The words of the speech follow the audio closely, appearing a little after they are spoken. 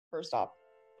First off,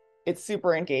 it's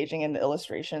super engaging and the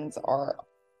illustrations are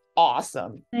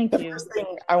awesome. Thank The you. first thing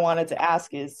I wanted to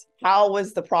ask is how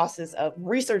was the process of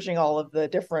researching all of the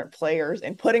different players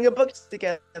and putting a book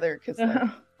together? Because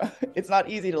like it's not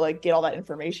easy to like get all that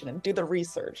information and do the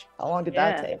research. How long did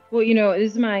that Yeah. take? Well,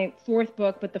 this is my fourth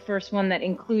book, but the first one that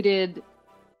included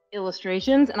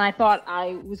illustrations, and I thought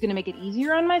I was going to make it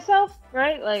easier on myself,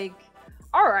 right? Like,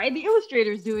 all right, the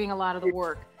illustrator's doing a lot of the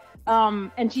work.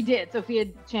 And she did. Sophia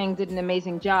Chang did an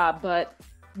amazing job, but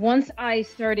once I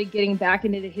started getting back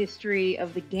into the history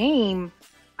of the game,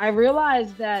 I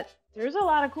realized that there's a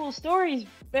lot of cool stories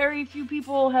very few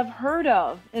people have heard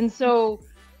of. And so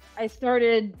I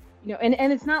started,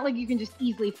 and it's not like you can just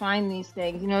easily find these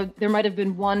things. There might have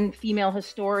been one female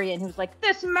historian who's like,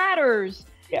 this matters,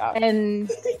 Yeah.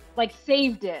 and like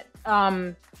saved it.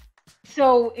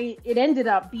 So it ended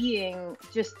up being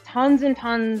just tons and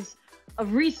tons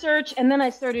of research. And then I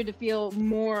started to feel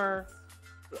more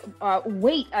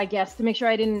weight, I guess, to make sure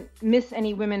I didn't miss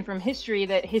any women from history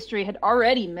that history had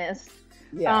already missed.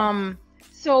 Yeah.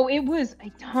 So it was a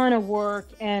ton of work,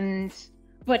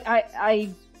 but I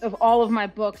of all of my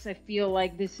books, I feel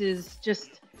like this is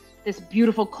just this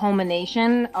beautiful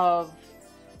culmination of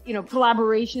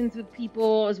collaborations with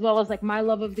people, as well as like my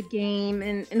love of the game,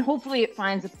 and hopefully it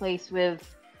finds a place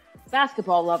with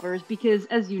basketball lovers, because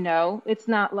as you know, it's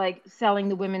not like selling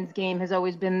the women's game has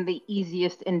always been the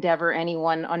easiest endeavor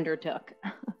anyone undertook.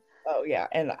 Oh yeah,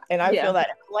 and I feel Yeah, that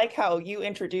I like how you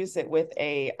introduce it with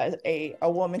a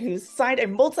woman who's signed a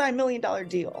multi-million-dollar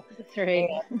deal, that's and right.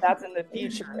 that's in the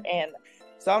future. And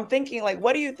so I'm thinking, like,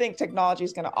 what do you think technology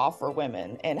is going to offer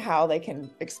women, and how they can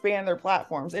expand their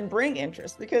platforms and bring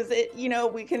interest? Because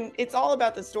we can. It's all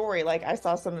about the story. Like I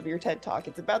saw some of your TED Talk.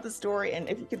 It's about the story, and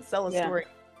if you can sell a Yeah, story,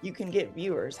 you can get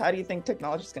viewers. How do you think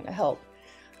technology is going to help?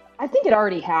 I think it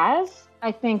already has.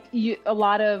 I think a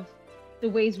lot of the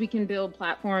ways we can build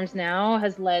platforms now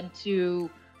has led to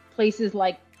places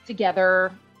like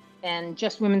Together and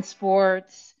Just Women's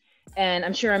Sports, and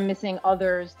I'm sure I'm missing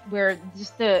others where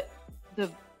just the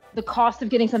the cost of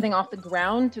getting something off the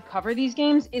ground to cover these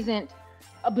games isn't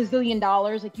a bazillion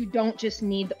dollars. Like, you don't just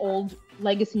need the old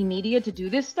legacy media to do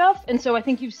this stuff. And so I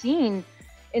think you've seen,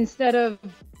 instead of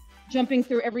jumping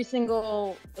through every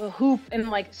single hoop and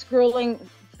like scrolling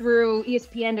through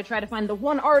ESPN to try to find the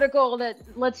one article that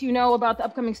lets you know about the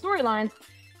upcoming storylines,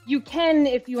 you can,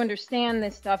 if you understand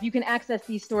this stuff, you can access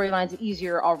these storylines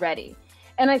easier already.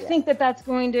 And I Yeah. think that that's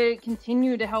going to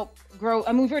continue to help grow.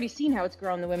 I mean, we've already seen how it's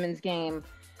grown the women's game.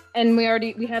 And we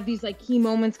have these like key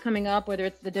moments coming up, whether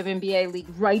it's the WNBA league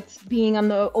rights being on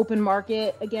the open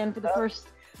market again for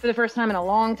the first time in a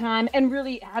long time, and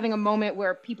really having a moment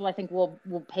where people, I think, will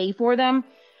pay for them.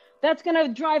 That's going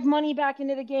to drive money back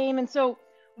into the game. And so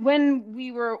when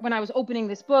I was opening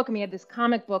this book and we had this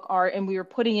comic book art and we were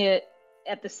putting it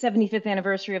at the 75th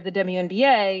anniversary of the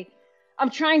WNBA, I'm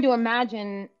trying to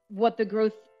imagine what the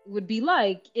growth would be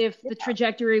like if the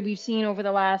trajectory we've seen over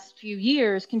the last few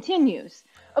years continues.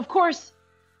 Of course,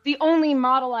 the only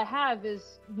model I have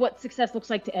is what success looks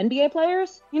like to NBA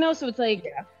players, so it's like,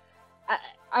 Yeah.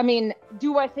 I mean,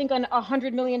 do I think an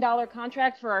 $100 million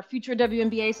contract for our future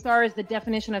WNBA star is the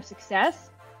definition of success?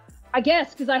 I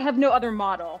guess, because I have no other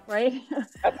model, right?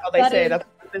 That's how they say. Is, That's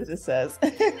what the business says.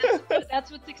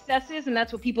 that's what success is, and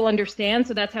that's what people understand.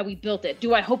 So that's how we built it.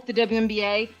 Do I hope the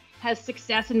WNBA has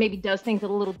success and maybe does things a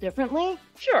little differently?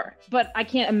 Sure, but I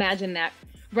can't imagine that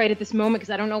right at this moment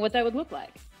because I don't know what that would look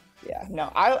like. Yeah,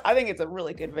 no, I think it's a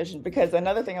really good vision, because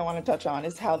another thing I want to touch on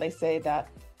is how they say that,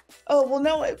 oh, well,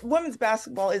 no, women's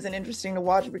basketball isn't interesting to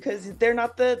watch because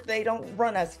they don't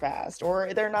run as fast,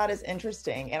 or they're not as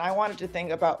interesting. And I wanted to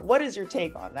think about, what is your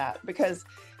take on that? Because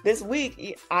this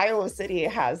week, Iowa City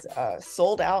has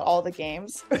sold out all the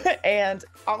games. And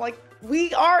I'm like,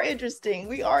 we are interesting.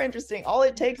 We are interesting. All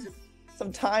it takes is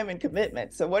some time and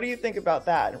commitment. So what do you think about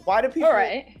that? And why do people All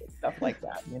right. do stuff like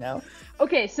that?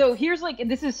 Okay, so here's like,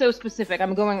 this is so specific.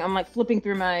 I'm like flipping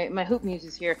through my hoop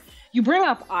muses here. You bring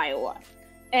up Iowa.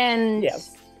 And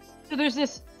Yes. so there's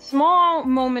this small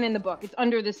moment in the book. It's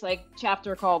under this like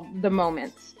chapter called The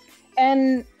Moments.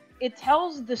 And it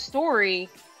tells the story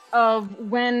of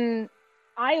when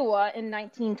Iowa in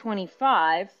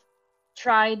 1925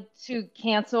 tried to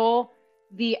cancel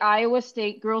the Iowa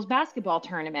State girls basketball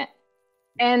tournament.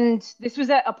 And this was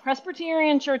at a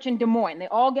Presbyterian church in Des Moines. They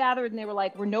all gathered and they were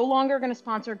like, we're no longer going to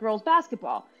sponsor girls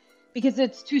basketball because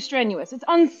it's too strenuous. It's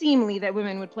unseemly that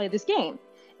women would play this game.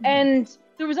 Mm-hmm. And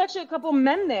there was actually a couple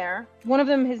men there. One of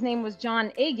them, his name was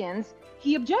John Agins.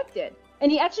 He objected.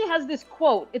 And he actually has this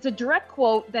quote. It's a direct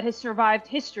quote that has survived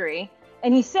history.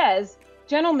 And he says,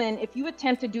 gentlemen, if you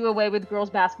attempt to do away with girls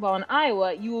basketball in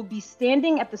Iowa, you will be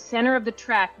standing at the center of the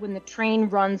track when the train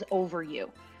runs over you.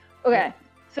 Okay.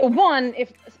 So one,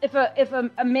 if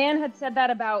a man had said that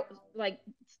about like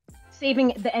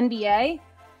saving the NBA,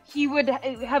 he would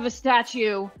have a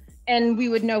statue and we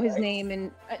would know his name.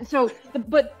 And so,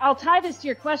 but I'll tie this to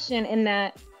your question in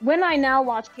that when I now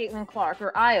watch Caitlin Clark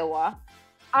or Iowa,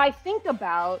 I think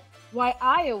about why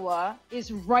Iowa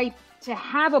is ripe to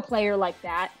have a player like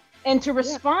that and to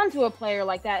respond to a player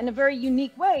like that in a very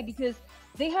unique way, because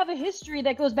they have a history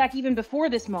that goes back even before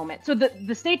this moment. So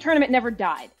the state tournament never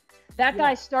died. That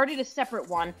guy started a separate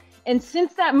one. And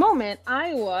since that moment,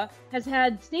 Iowa has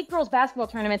had state girls basketball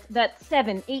tournaments that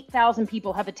 8,000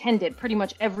 people have attended pretty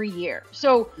much every year.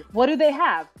 So what do they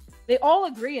have? They all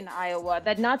agree in Iowa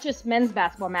that not just men's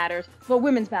basketball matters, but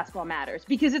women's basketball matters,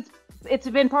 because it's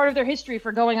been part of their history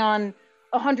for going on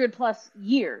 100+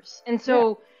 years. And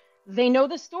so they know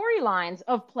the storylines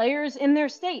of players in their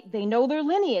state. They know their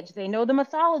lineage. They know the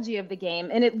mythology of the game.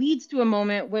 And it leads to a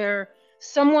moment where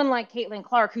someone like Caitlin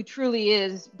Clark, who truly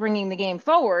is bringing the game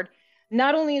forward,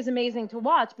 not only is amazing to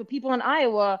watch, but people in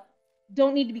Iowa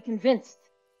don't need to be convinced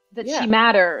that she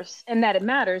matters and that it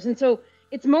matters. And so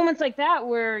it's moments like that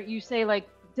where you say, like,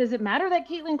 does it matter that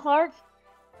Caitlin Clark,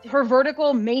 her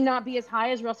vertical may not be as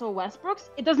high as Russell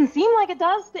Westbrook's? It doesn't seem like it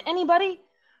does to anybody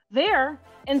there.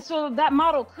 And so that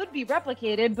model could be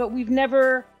replicated, but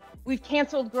we've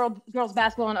canceled girls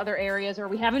basketball in other areas, or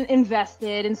we haven't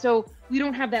invested. And so we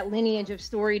don't have that lineage of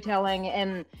storytelling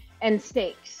and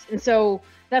stakes. And so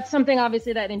that's something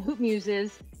obviously that in Hoop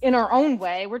Muses, in our own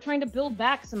way, we're trying to build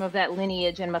back some of that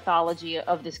lineage and mythology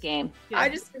of this game. I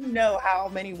just didn't know how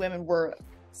many women were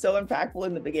so impactful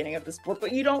in the beginning of the sport,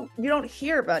 but you don't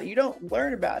hear about it. You don't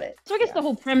learn about it. So I guess the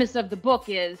whole premise of the book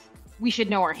is we should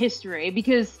know our history,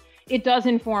 because it does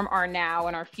inform our now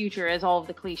and our future, as all of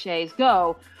the cliches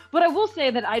go. But I will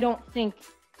say that I don't think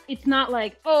it's not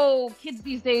like, oh, kids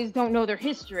these days don't know their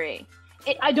history.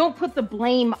 I don't put the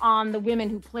blame on the women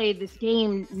who played this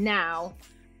game now.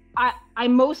 I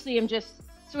mostly am just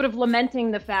sort of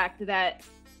lamenting the fact that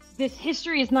this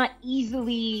history is not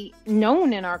easily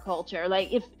known in our culture.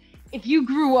 Like if you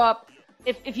grew up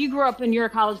and you're a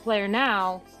college player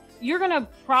now, you're going to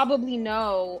probably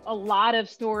know a lot of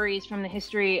stories from the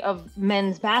history of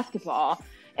men's basketball.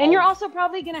 And you're also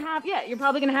probably going to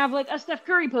have, like a Steph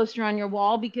Curry poster on your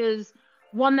wall, because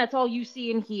one, that's all you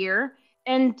see and hear.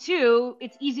 And two,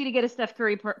 it's easy to get a Steph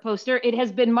Curry poster. It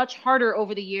has been much harder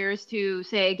over the years to,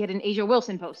 say, get an Asia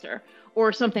Wilson poster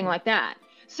or something like that.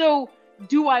 So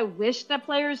do I wish that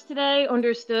players today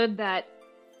understood that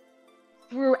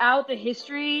throughout the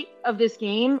history of this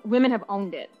game, women have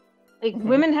owned it? Like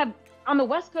women have, on the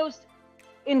West Coast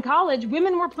in college,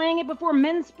 women were playing it before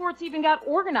men's sports even got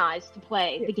organized to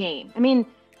play the game. I mean,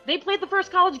 they played the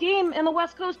first college game in the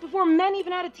West Coast before men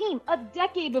even had a team, a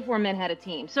decade before men had a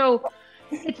team. So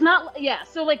it's not,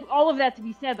 so like all of that to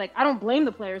be said, like I don't blame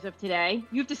the players of today.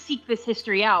 You have to seek this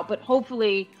history out, but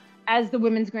hopefully as the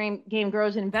women's game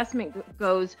grows and investment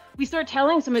goes, we start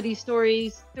telling some of these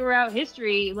stories throughout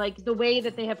history, like the way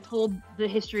that they have told the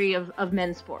history of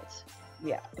men's sports.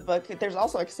 Yeah, but there's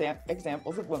also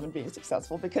examples of women being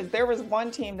successful, because there was one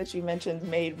team that you mentioned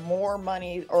made more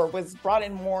money or was brought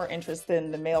in more interest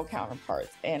than the male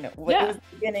counterparts. And it was the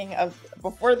beginning of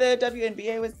before the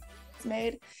WNBA was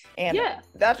made. And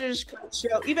that just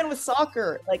show, even with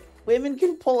soccer, like women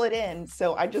can pull it in.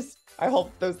 So I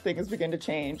hope those things begin to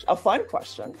change. A fun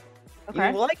question. Okay.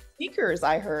 You like speakers,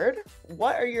 I heard.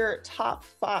 What are your top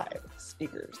 5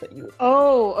 speakers that you would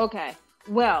okay.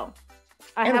 Well,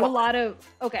 I have a lot of,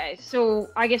 so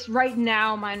I guess right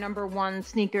now my number 1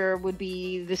 sneaker would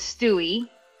be the Stewie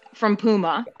from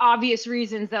Puma. Obvious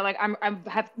reasons that like I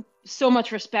have so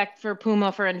much respect for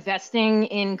Puma for investing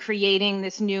in creating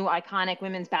this new iconic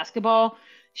women's basketball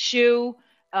shoe.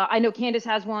 I know Candace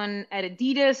has one at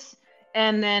Adidas.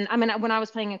 And then, when I was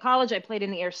playing in college, I played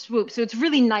in the Air Swoop. So it's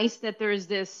really nice that there's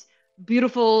this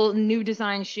beautiful new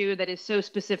design shoe that is so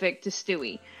specific to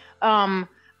Stewie.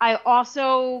 I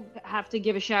also have to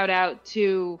give a shout out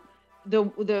to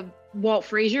the Walt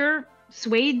Frazier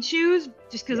suede shoes,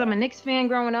 just because I'm a Knicks fan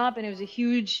growing up, and it was a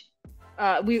huge.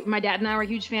 My dad and I were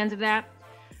huge fans of that.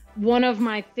 One of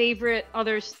my favorite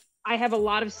others. I have a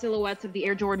lot of silhouettes of the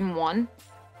Air Jordan 1.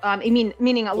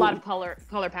 Meaning a lot of color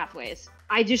pathways.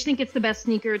 I just think it's the best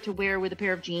sneaker to wear with a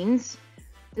pair of jeans.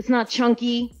 It's not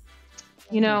chunky,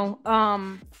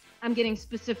 I'm getting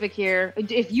specific here.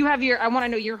 If you have I want to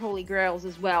know your holy grails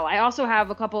as well. I also have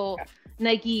a couple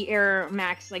Nike Air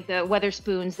Max, like the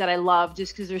Weatherspoons, that I love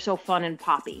just because they're so fun and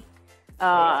poppy.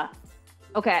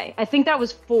 Okay, I think that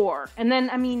was 4. And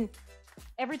then,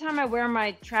 every time I wear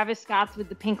my Travis Scotts with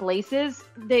the pink laces,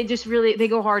 they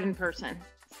go hard in person.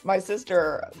 My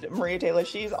sister, Maria Taylor,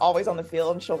 she's always on the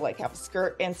field and she'll like have a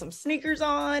skirt and some sneakers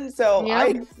on. So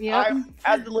I,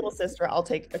 as the little sister, I'll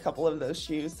take a couple of those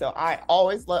shoes. So I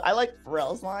like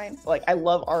Pharrell's line. Like I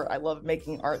love art. I love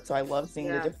making art. So I love seeing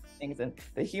the different things. And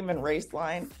the human race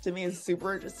line to me is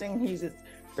super interesting. He's just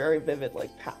very vivid,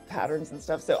 like patterns and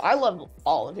stuff. So I love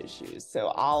all of his shoes.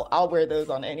 So I'll wear those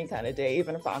on any kind of day,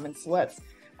 even if I'm in sweats.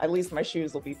 At least my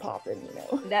shoes will be popping, you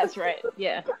know. That's right.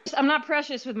 Yeah. I'm not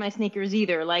precious with my sneakers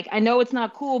either. Like, I know it's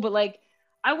not cool, but like,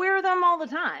 I wear them all the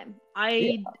time.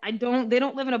 They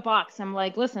don't live in a box. I'm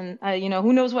like, listen, you know,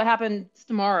 who knows what happens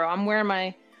tomorrow? I'm wearing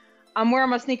my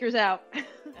sneakers out.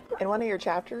 In one of your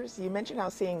chapters, you mentioned how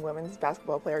seeing women's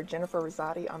basketball player Jennifer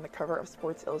Rosati on the cover of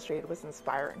Sports Illustrated was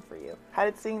inspiring for you. How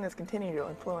did seeing this continue to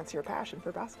influence your passion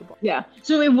for basketball? Yeah.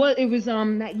 So it was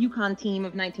that UConn team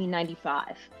of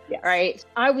 1995. Yes. Right.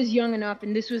 I was young enough,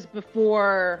 and this was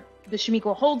before the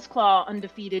Shamiko Holtzclaw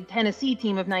undefeated Tennessee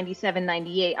team of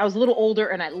 97-98. I was a little older,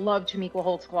 and I loved Shamiko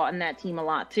Holtzclaw and that team a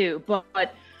lot too.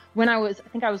 But when I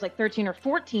think I was like 13 or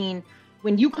 14,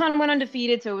 when UConn went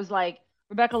undefeated, so it was like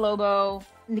Rebecca Lobo,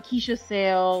 Nikisha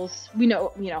Sales,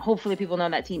 hopefully people know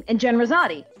that team, and Jen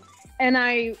Rosati. And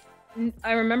I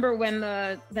remember when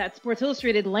that Sports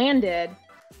Illustrated landed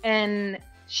and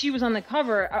she was on the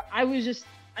cover, I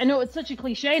know it's such a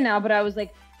cliche now, but I was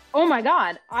like, oh my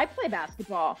God, I play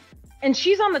basketball. And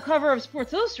she's on the cover of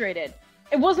Sports Illustrated.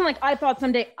 It wasn't like I thought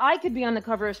someday I could be on the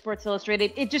cover of Sports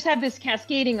Illustrated. It just had this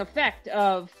cascading effect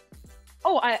of,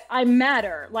 oh, I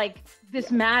matter. Like,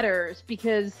 this matters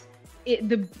because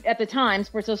at the time,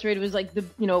 Sports Illustrated was like the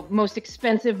most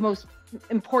expensive, most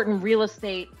important real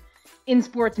estate in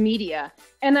sports media.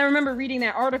 And I remember reading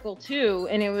that article too,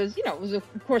 and it was of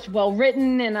course well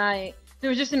written, and there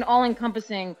was just an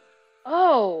all-encompassing,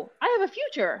 oh, I have a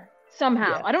future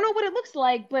somehow. Yeah. I don't know what it looks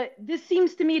like, but this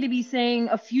seems to me to be saying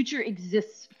a future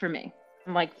exists for me.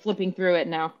 I'm like flipping through it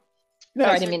now. Sorry,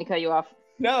 I didn't mean to cut you off.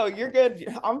 No, you're good.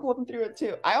 I'm flipping through it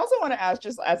too. I also want to ask,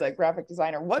 just as a graphic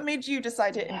designer, what made you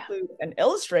decide to include an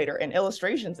illustrator and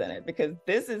illustrations in it? Because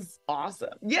this is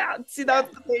awesome. Yeah, see,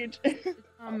 that's the page.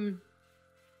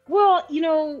 Well,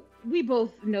 we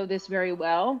both know this very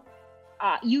well.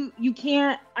 I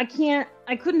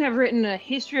couldn't have written a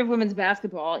history of women's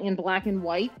basketball in black and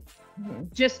white,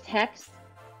 just text,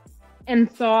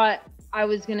 and thought I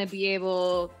was going to be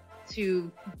able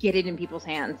to get it in people's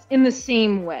hands in the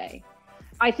same way.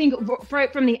 I think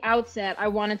right from the outset, I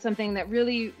wanted something that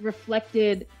really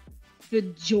reflected the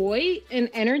joy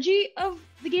and energy of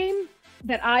the game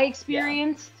that I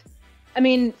experienced. Yeah. I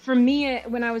mean, for me,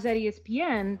 when I was at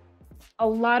ESPN, a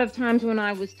lot of times when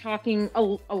I was talking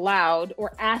aloud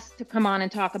or asked to come on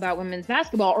and talk about women's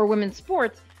basketball or women's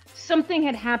sports, something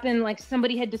had happened, like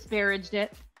somebody had disparaged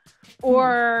it,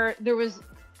 or there was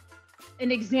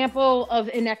an example of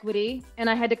inequity, and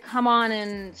I had to come on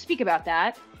and speak about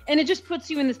that. And it just puts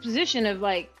you in this position of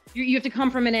like, you have to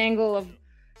come from an angle of,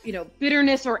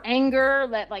 bitterness or anger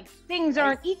that like things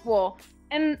aren't equal.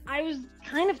 And I was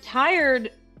kind of tired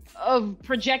of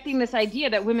projecting this idea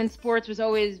that women's sports was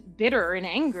always bitter and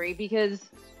angry,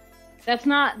 because that's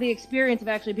not the experience of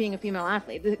actually being a female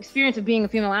athlete. The experience of being a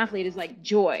female athlete is like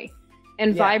joy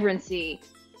and vibrancy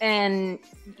and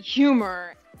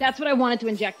humor. That's what I wanted to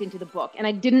inject into the book. And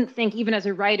I didn't think, even as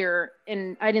a writer,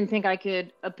 and I didn't think I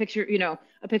could, a picture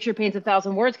paints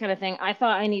 1,000 words kind of thing. I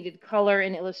thought I needed color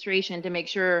and illustration to make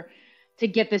sure to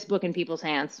get this book in people's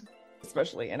hands.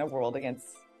 Especially in a world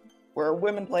where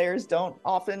women players don't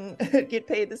often get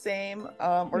paid the same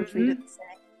or treated the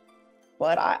same.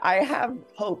 But I have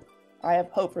hope. I have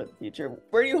hope for the future.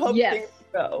 Where do you hope things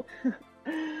go?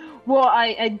 Well,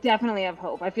 I definitely have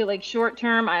hope. I feel like short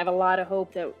term, I have a lot of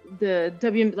hope that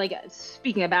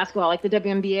speaking of basketball, like the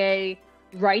WNBA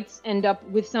rights end up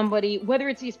with somebody, whether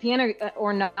it's ESPN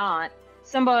or not,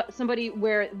 somebody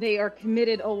where they are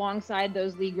committed alongside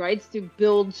those league rights to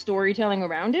build storytelling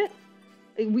around it.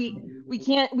 We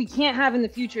can't have in the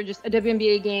future just a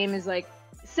WNBA game is like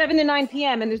 7 to 9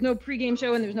 p.m. and there's no pregame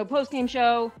show and there's no postgame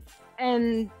show,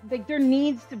 and like there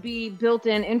needs to be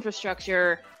built-in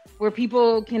infrastructure where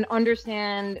people can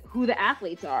understand who the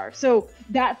athletes are. So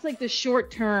that's like the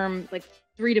short term, like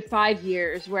 3 to 5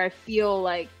 years, where I feel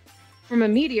like from a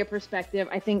media perspective,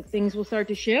 I think things will start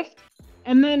to shift.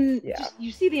 And then just,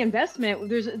 you see the investment.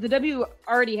 The W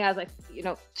already has like,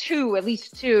 at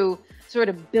least two sort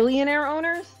of billionaire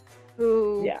owners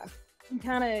who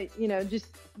kind of, just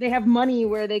they have money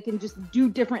where they can just do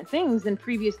different things than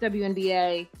previous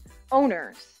WNBA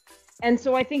owners. And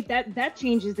so I think that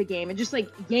changes the game. It just like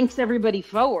yanks everybody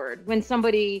forward when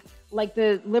somebody like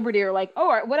the Liberty are like, oh,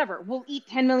 all right, whatever, we'll eat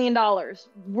 $10 million.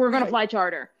 We're going to fly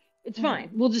charter. It's fine.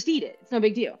 We'll just eat it. It's no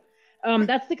big deal.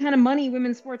 That's the kind of money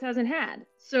women's sports hasn't had.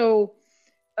 So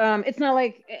it's not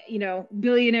like,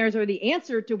 billionaires are the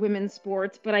answer to women's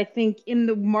sports, but I think in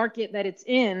the market that it's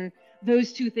in,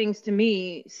 those two things to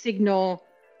me signal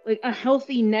like a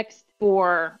healthy next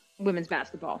for women's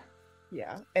basketball.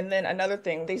 Yeah. And then another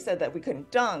thing, they said that we couldn't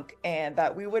dunk and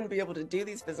that we wouldn't be able to do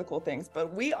these physical things,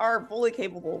 but we are fully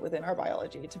capable within our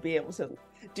biology to be able to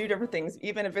do different things,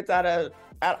 even if it's at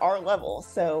our level.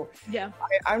 So yeah,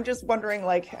 I'm just wondering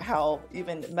like how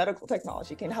even medical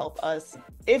technology can help us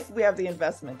if we have the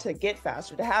investment to get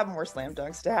faster, to have more slam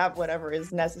dunks, to have whatever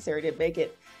is necessary to make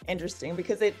it interesting,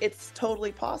 because it's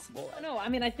totally possible. No, I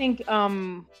mean, I think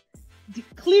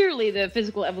clearly the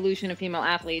physical evolution of female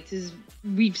athletes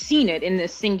we've seen it in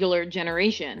this singular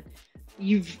generation.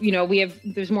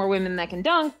 There's more women that can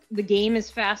dunk, the game is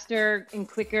faster and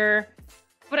quicker,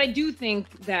 but I do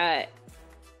think that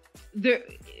the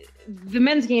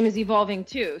men's game is evolving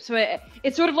too. So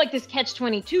it's sort of like this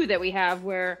catch-22 that we have,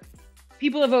 where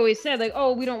people have always said like,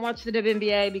 oh, we don't watch the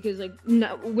WNBA because like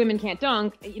no, women can't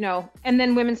dunk, and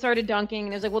then women started dunking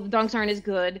and it was like, well, the dunks aren't as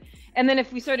good. And then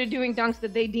if we started doing dunks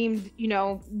that they deemed,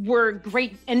 were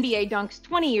great NBA dunks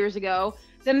 20 years ago,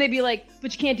 then they'd be like,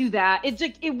 but you can't do that. It's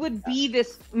like, it would be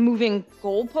this moving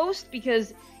goalpost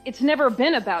because it's never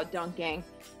been about dunking.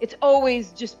 It's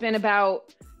always just been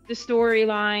about the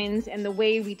storylines and the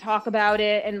way we talk about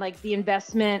it and like the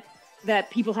investment that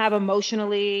people have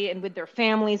emotionally and with their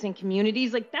families and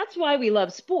communities. Like, that's why we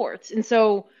love sports. And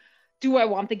so do I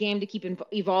want the game to keep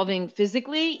evolving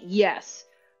physically? Yes.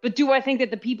 But do I think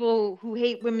that the people who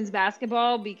hate women's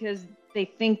basketball because they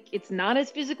think it's not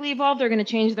as physically evolved are going to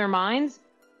change their minds?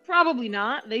 Probably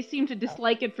not. They seem to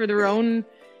dislike it for their own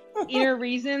inner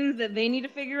reasons that they need to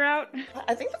figure out.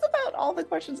 I think that's about all the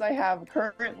questions I have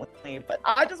currently, but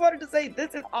I just wanted to say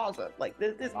this is awesome. Like,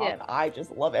 this is awesome. I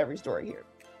just love every story here.